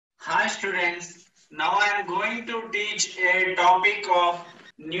students, now I am going to teach a topic of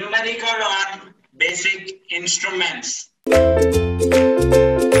numerical on basic instruments.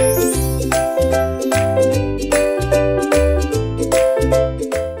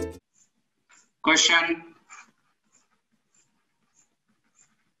 Question.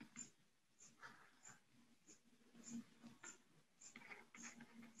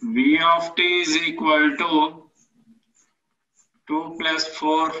 V of t is equal to 2 plus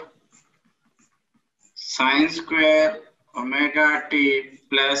 4 sine square omega t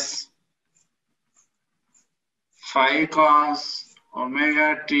plus 5 cos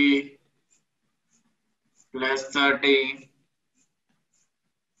omega t plus 30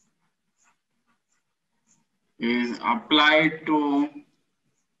 is applied to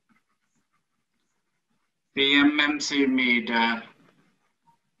PMMC meter.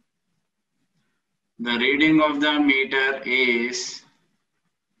 The reading of the meter is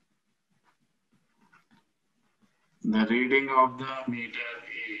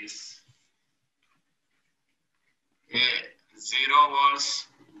 0 volts,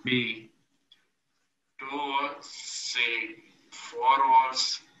 B 2 volts, C 4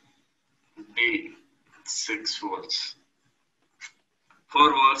 volts, D 6 volts.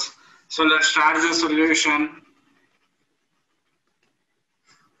 4 volts. So let's start the solution.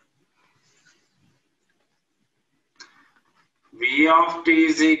 V of t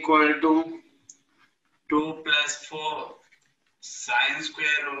is equal to 2 plus 4 sine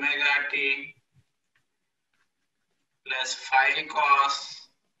square omega t plus 5 cos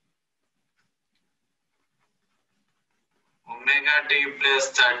omega t plus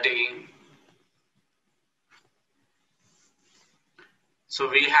 30. So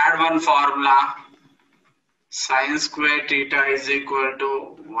we had one formula, sine square theta is equal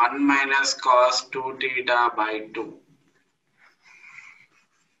to 1 minus cos 2 theta by 2.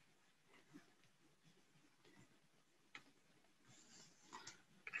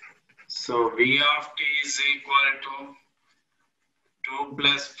 So V of t is equal to 2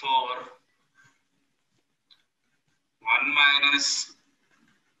 plus 4 1 minus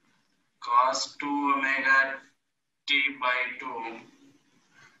cos 2 omega t by 2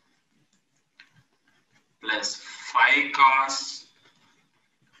 plus 5 cos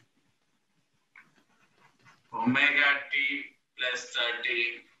omega t plus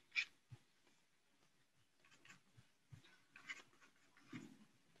 30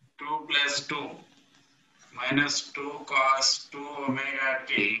 2 plus 2 minus 2 cos 2 omega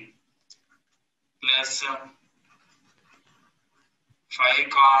t plus 5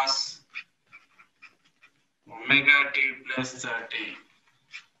 cos omega t plus 30.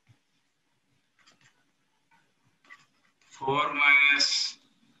 4 minus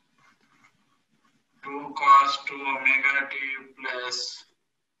 2 cos 2 omega t plus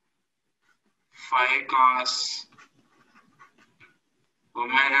 5 cos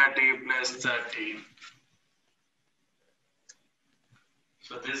omega t plus 30.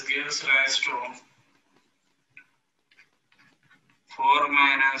 So this gives rise to 4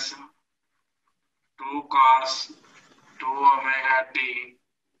 minus 2 cos 2 omega t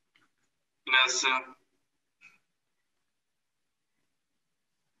plus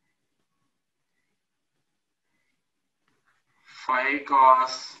 5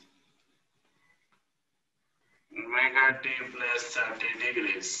 cos omega t plus 30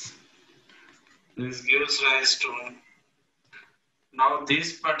 degrees. This gives rise to, now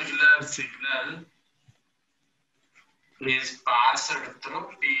this particular signal is passed through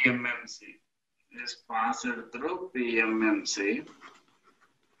PMMC.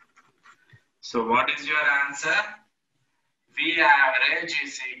 So what is your answer? V average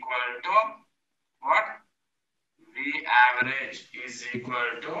is equal to what? V average is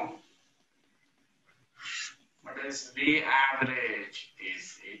equal to, what is V average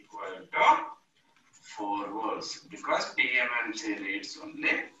is equal to 4 volts, because PMMC reads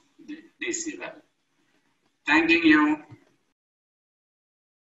only DC value. Thanking you.